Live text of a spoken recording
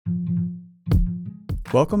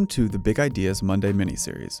Welcome to the Big Ideas Monday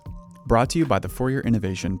miniseries, brought to you by the For Your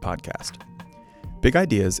Innovation podcast. Big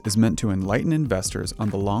Ideas is meant to enlighten investors on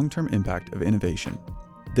the long-term impact of innovation.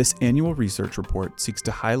 This annual research report seeks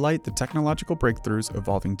to highlight the technological breakthroughs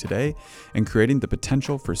evolving today and creating the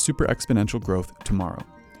potential for super exponential growth tomorrow.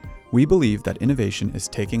 We believe that innovation is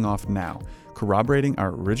taking off now, corroborating our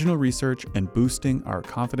original research and boosting our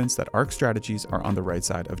confidence that ARK strategies are on the right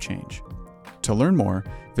side of change. To learn more,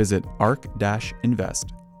 visit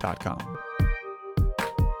ark-invest.com.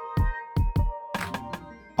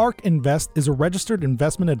 ARK Invest is a registered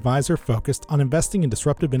investment advisor focused on investing in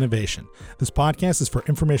disruptive innovation. This podcast is for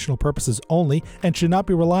informational purposes only and should not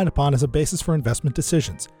be relied upon as a basis for investment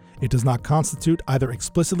decisions. It does not constitute, either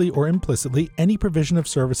explicitly or implicitly, any provision of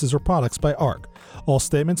services or products by ARK. All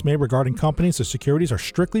statements made regarding companies or securities are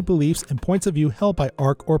strictly beliefs and points of view held by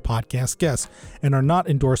ARK or podcast guests, and are not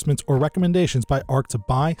endorsements or recommendations by ARK to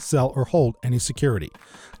buy, sell, or hold any security.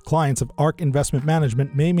 Clients of ARK Investment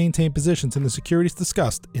Management may maintain positions in the securities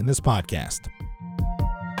discussed in this podcast.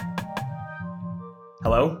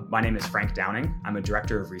 Hello, my name is Frank Downing. I'm a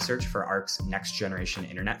director of research for ARK's Next Generation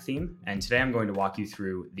Internet theme, and today I'm going to walk you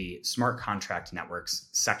through the Smart Contract Networks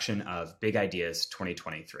section of Big Ideas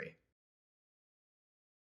 2023.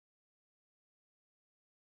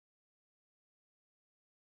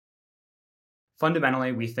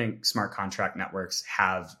 Fundamentally, we think smart contract networks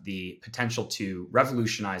have the potential to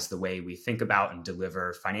revolutionize the way we think about and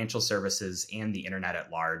deliver financial services and the internet at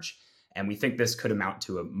large. And we think this could amount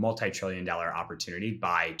to a multi-trillion-dollar opportunity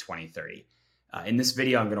by 2030. In this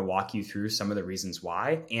video, I'm going to walk you through some of the reasons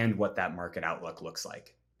why and what that market outlook looks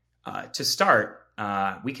like. To start,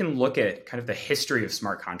 we can look at kind of the history of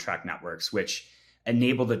smart contract networks, which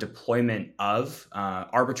enable the deployment of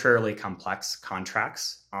arbitrarily complex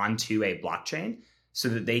contracts onto a blockchain so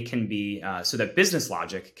that they can be, so that business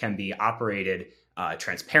logic can be operated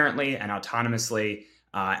transparently and autonomously,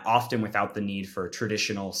 often without the need for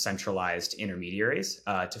traditional centralized intermediaries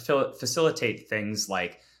to facilitate things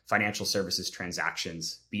like financial services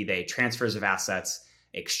transactions, be they transfers of assets,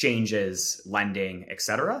 exchanges, lending,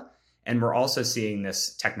 etc. And we're also seeing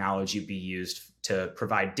this technology be used to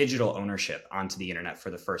provide digital ownership onto the internet for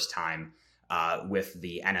the first time with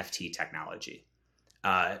the NFT technology.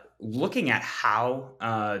 Looking at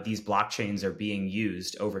how these blockchains are being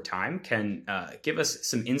used over time can give us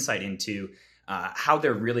some insight into how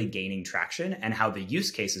they're really gaining traction and how the use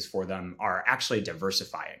cases for them are actually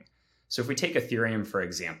diversifying. So if we take Ethereum, for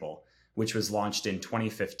example, which was launched in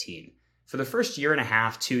 2015, for the first year and a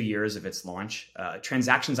half, 2 years of its launch,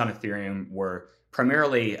 transactions on Ethereum were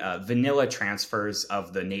primarily vanilla transfers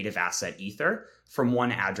of the native asset Ether from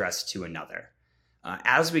one address to another.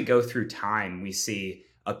 As we go through time, we see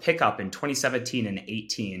a pickup in 2017 and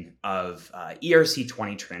 18 of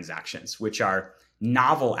ERC20 transactions, which are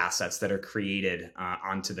novel assets that are created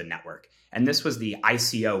onto the network. And this was the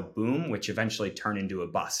ICO boom, which eventually turned into a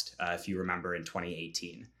bust, if you remember, in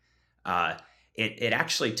 2018. It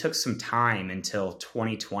actually took some time until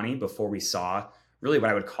 2020 before we saw really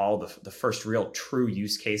what I would call the first real true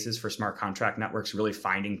use cases for smart contract networks really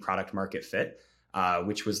finding product market fit,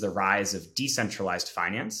 which was the rise of decentralized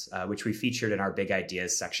finance, which we featured in our Big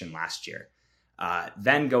Ideas section last year.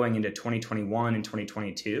 Then going into 2021 and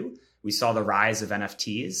 2022, we saw the rise of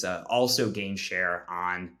NFTs also gain share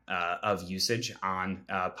of usage on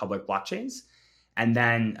public blockchains. And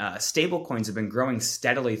then stablecoins have been growing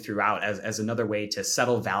steadily throughout as another way to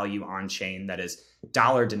settle value on chain that is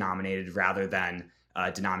dollar denominated rather than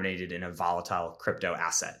denominated in a volatile crypto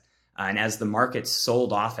asset. And as the market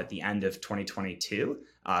sold off at the end of 2022,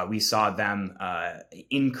 we saw them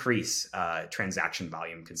increase transaction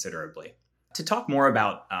volume considerably. To talk more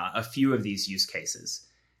about a few of these use cases,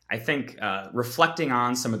 I think reflecting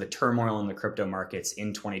on some of the turmoil in the crypto markets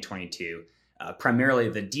in 2022, primarily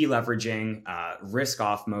the deleveraging,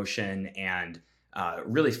 risk-off motion, and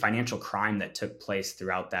really financial crime that took place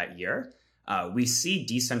throughout that year, we see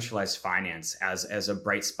decentralized finance as a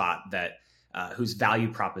bright spot that whose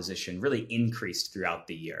value proposition really increased throughout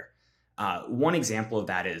the year. One example of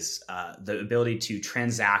that is the ability to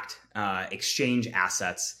transact, exchange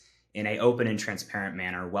assets in an open and transparent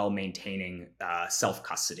manner while maintaining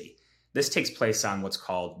self-custody. This takes place on what's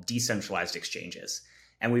called decentralized exchanges.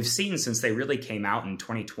 And we've seen since they really came out in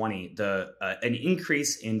 2020, an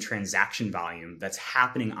increase in transaction volume that's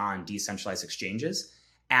happening on decentralized exchanges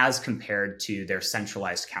as compared to their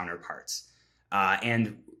centralized counterparts.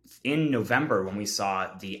 And in November, when we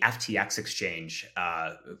saw the FTX exchange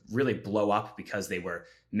really blow up because they were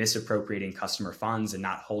misappropriating customer funds and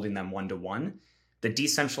not holding them one-to-one, the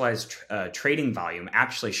decentralized trading volume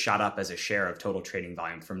actually shot up as a share of total trading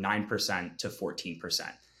volume from 9% to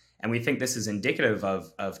 14%. And we think this is indicative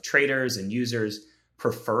of traders and users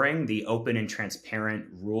preferring the open and transparent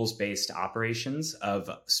rules-based operations of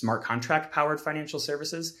smart contract-powered financial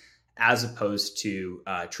services as opposed to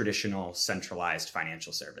traditional centralized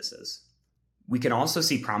financial services. We can also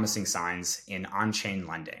see promising signs in on-chain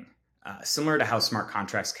lending. Similar to how smart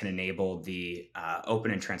contracts can enable the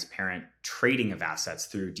open and transparent trading of assets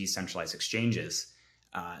through decentralized exchanges,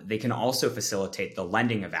 they can also facilitate the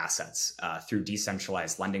lending of assets through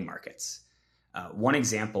decentralized lending markets. One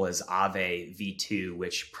example is Aave V2,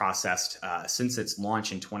 which processed, since its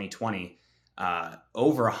launch in 2020,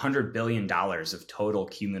 over $100 billion of total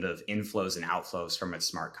cumulative inflows and outflows from its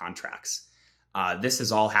smart contracts. This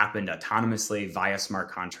has all happened autonomously via smart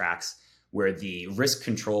contracts, where the risk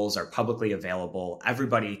controls are publicly available.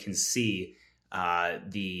 Everybody can see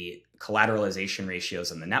the collateralization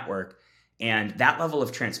ratios on the network. And that level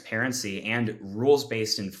of transparency and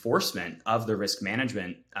rules-based enforcement of the risk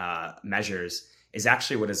management measures is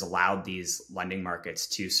actually what has allowed these lending markets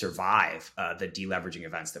to survive the deleveraging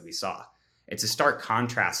events that we saw. It's a stark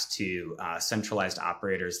contrast to centralized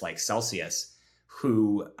operators like Celsius,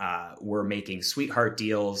 who were making sweetheart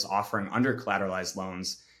deals, offering under-collateralized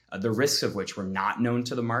loans, the risks of which were not known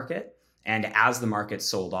to the market. And as the market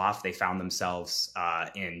sold off, they found themselves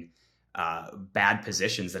in bad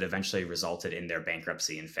positions that eventually resulted in their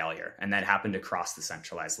bankruptcy and failure. And that happened across the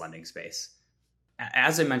centralized lending space.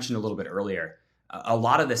 As I mentioned a little bit earlier, a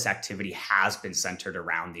lot of this activity has been centered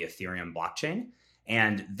around the Ethereum blockchain.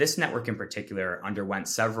 And this network in particular underwent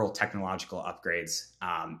several technological upgrades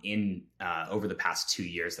over the past 2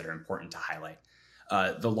 years that are important to highlight.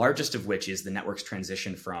 The largest of which is the network's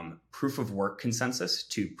transition from proof of work consensus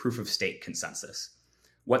to proof of stake consensus.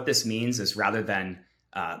 What this means is rather than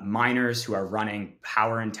miners who are running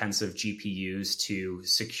power intensive GPUs to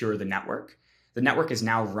secure the network is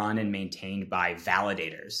now run and maintained by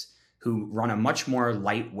validators who run a much more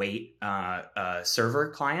lightweight server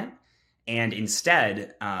client and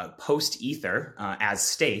instead post Ether as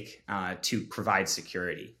stake to provide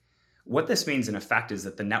security. What this means in effect is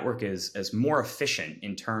that the network is more efficient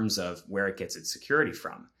in terms of where it gets its security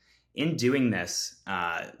from. In doing this,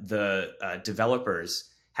 the developers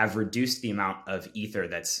have reduced the amount of Ether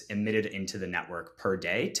that's emitted into the network per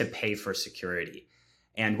day to pay for security.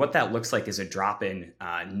 And what that looks like is a drop in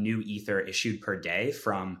new Ether issued per day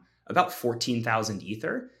from about 14,000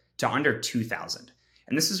 Ether to under 2,000.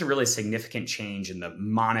 And this is a really significant change in the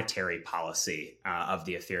monetary policy of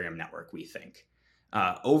the Ethereum network, we think.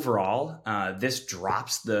 Overall, this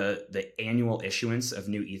drops the annual issuance of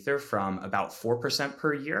new Ether from about 4%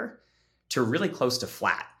 per year to really close to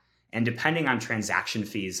flat. And depending on transaction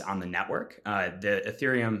fees on the network,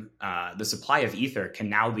 the supply of Ether can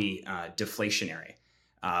now be deflationary,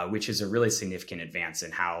 which is a really significant advance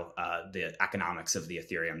in how the economics of the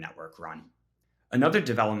Ethereum network run. Another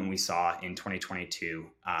development we saw in 2022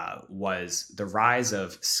 was the rise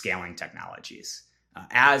of scaling technologies.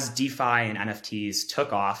 As DeFi and NFTs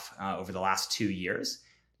took off over the last 2 years,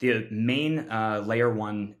 the main layer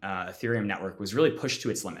one Ethereum network was really pushed to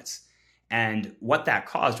its limits. And what that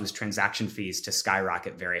caused was transaction fees to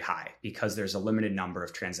skyrocket very high because there's a limited number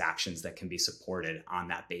of transactions that can be supported on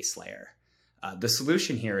that base layer. The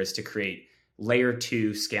solution here is to create layer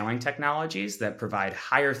 2 scaling technologies that provide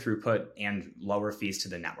higher throughput and lower fees to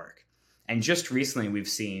the network. And just recently, we've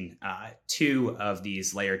seen 2 of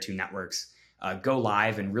these layer 2 networks go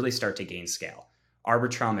live and really start to gain scale.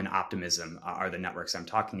 Arbitrum and Optimism are the networks I'm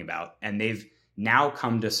talking about, and they've now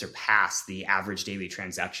come to surpass the average daily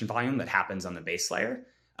transaction volume that happens on the base layer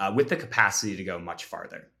with the capacity to go much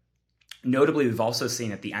farther. Notably, we've also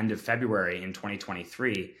seen at the end of February in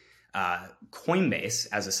 2023, Coinbase,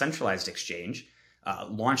 as a centralized exchange,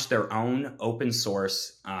 launched their own open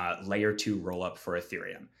source layer 2 rollup for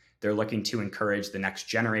Ethereum. They're looking to encourage the next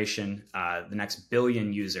generation, the next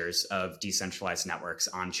billion users of decentralized networks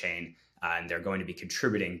on chain, and they're going to be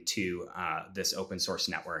contributing to this open source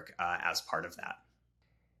network as part of that.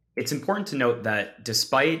 It's important to note that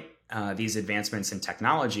despite these advancements in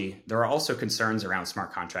technology, there are also concerns around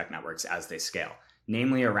smart contract networks as they scale,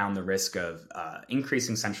 namely around the risk of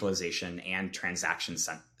increasing centralization and transaction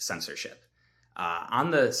censorship.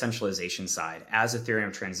 On the centralization side, as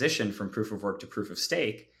Ethereum transitioned from proof of work to proof of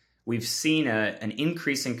stake, we've seen an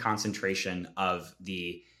increasing concentration of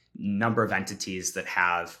the number of entities that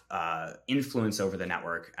have influence over the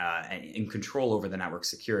network and control over the network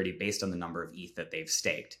security based on the number of ETH that they've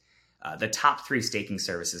staked. The top 3 staking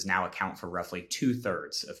services now account for roughly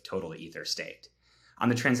 2/3 of total Ether staked. On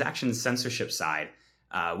the transaction censorship side,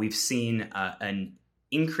 we've seen an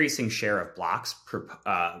increasing share of blocks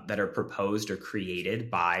that are proposed or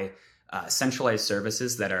created by centralized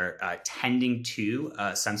services that are tending to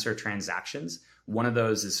censor transactions. One of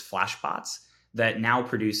those is Flashbots that now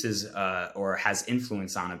produces or has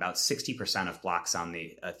influence on about 60% of blocks on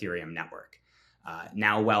the Ethereum network.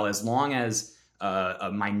 Now, well, as long as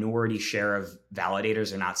a minority share of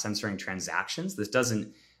validators are not censoring transactions, this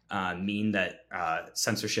doesn't mean that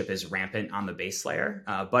censorship is rampant on the base layer,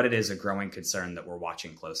 but it is a growing concern that we're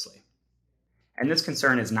watching closely. And this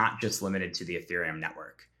concern is not just limited to the Ethereum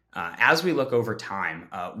network. As we look over time,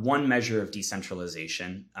 one measure of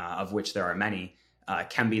decentralization, of which there are many,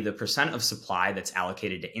 can be the percent of supply that's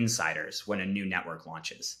allocated to insiders when a new network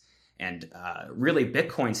launches. And really,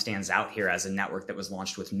 Bitcoin stands out here as a network that was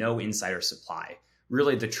launched with no insider supply,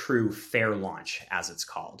 really the true fair launch, as it's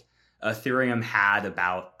called. Ethereum had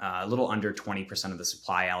about a little under 20% of the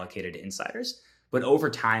supply allocated to insiders. But over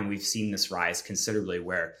time, we've seen this rise considerably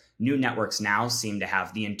where new networks now seem to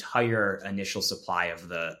have the entire initial supply of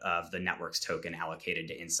the network's token allocated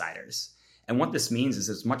to insiders. And what this means is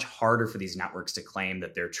it's much harder for these networks to claim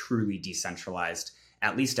that they're truly decentralized,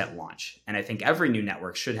 at least at launch. And I think every new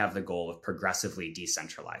network should have the goal of progressively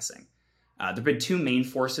decentralizing. There have been two main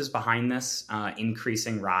forces behind this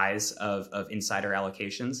increasing rise of insider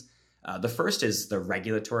allocations. The first is the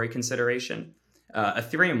regulatory consideration.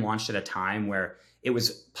 Ethereum launched at a time where it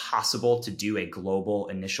was possible to do a global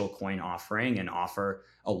initial coin offering and offer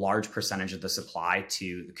a large percentage of the supply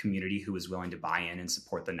to the community who was willing to buy in and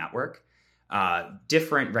support the network.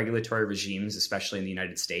 Different regulatory regimes, especially in the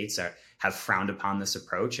United States, have frowned upon this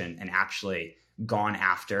approach and actually gone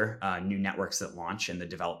after new networks that launch and the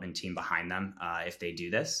development team behind them if they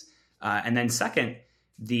do this. And then second,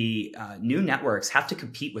 the new networks have to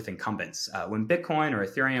compete with incumbents. When Bitcoin or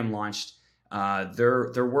Ethereum launched,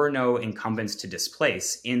 there were no incumbents to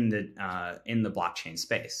displace in the blockchain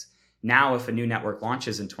space. Now, if a new network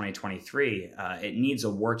launches in 2023, it needs a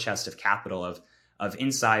war chest of capital of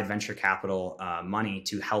inside venture capital money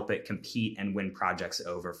to help it compete and win projects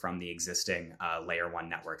over from the existing layer one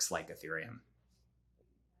networks like Ethereum.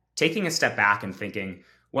 Taking a step back and thinking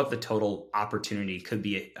what the total opportunity could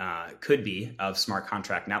be of smart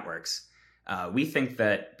contract networks, we think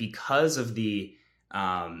that because of the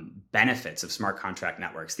benefits of smart contract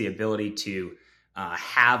networks, the ability to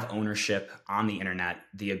have ownership on the internet,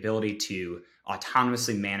 the ability to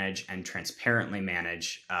autonomously manage and transparently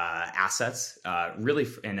manage assets, really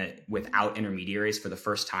without intermediaries for the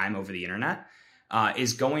first time over the internet,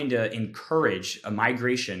 is going to encourage a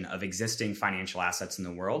migration of existing financial assets in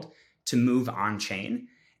the world to move on-chain,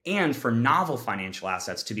 and for novel financial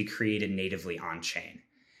assets to be created natively on-chain.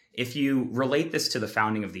 If you relate this to the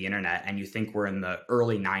founding of the internet and you think we're in the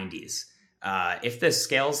early 90s, if this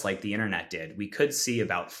scales like the internet did, we could see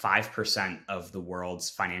about 5% of the world's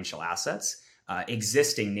financial assets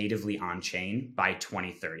existing natively on-chain by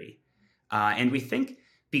 2030. And we think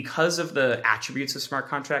because of the attributes of smart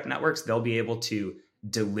contract networks, they'll be able to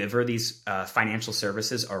deliver these financial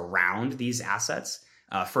services around these assets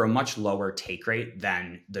for a much lower take rate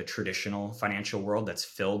than the traditional financial world that's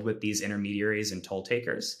filled with these intermediaries and toll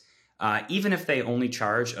takers. Even if they only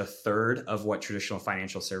charge a third of what traditional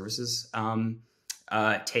financial services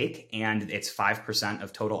take, and it's 5%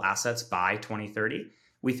 of total assets by 2030,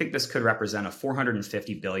 we think this could represent a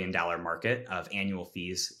 $450 billion market of annual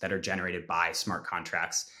fees that are generated by smart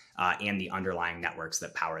contracts and the underlying networks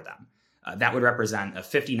that power them. That would represent a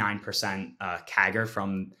 59% CAGR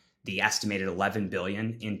from the estimated $11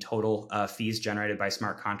 billion in total fees generated by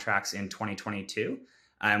smart contracts in 2022.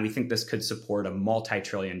 And we think this could support a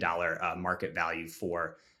multi-trillion-dollar market value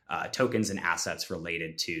for tokens and assets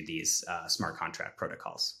related to these smart contract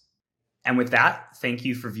protocols. And with that, thank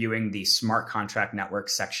you for viewing the Smart Contract Network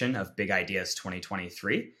section of Big Ideas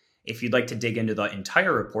 2023. If you'd like to dig into the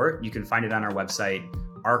entire report, you can find it on our website,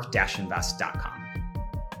 ark-invest.com.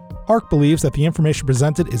 ARK believes that the information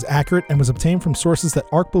presented is accurate and was obtained from sources that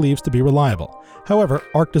ARK believes to be reliable. However,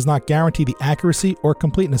 ARK does not guarantee the accuracy or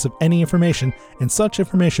completeness of any information, and such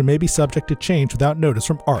information may be subject to change without notice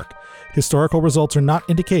from ARK. Historical results are not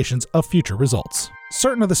indications of future results.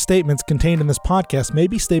 Certain of the statements contained in this podcast may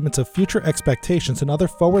be statements of future expectations and other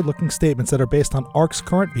forward-looking statements that are based on ARK's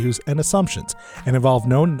current views and assumptions, and involve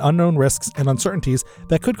known and unknown risks and uncertainties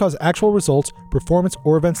that could cause actual results, performance,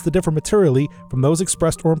 or events to differ materially from those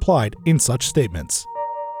expressed or implied in such statements.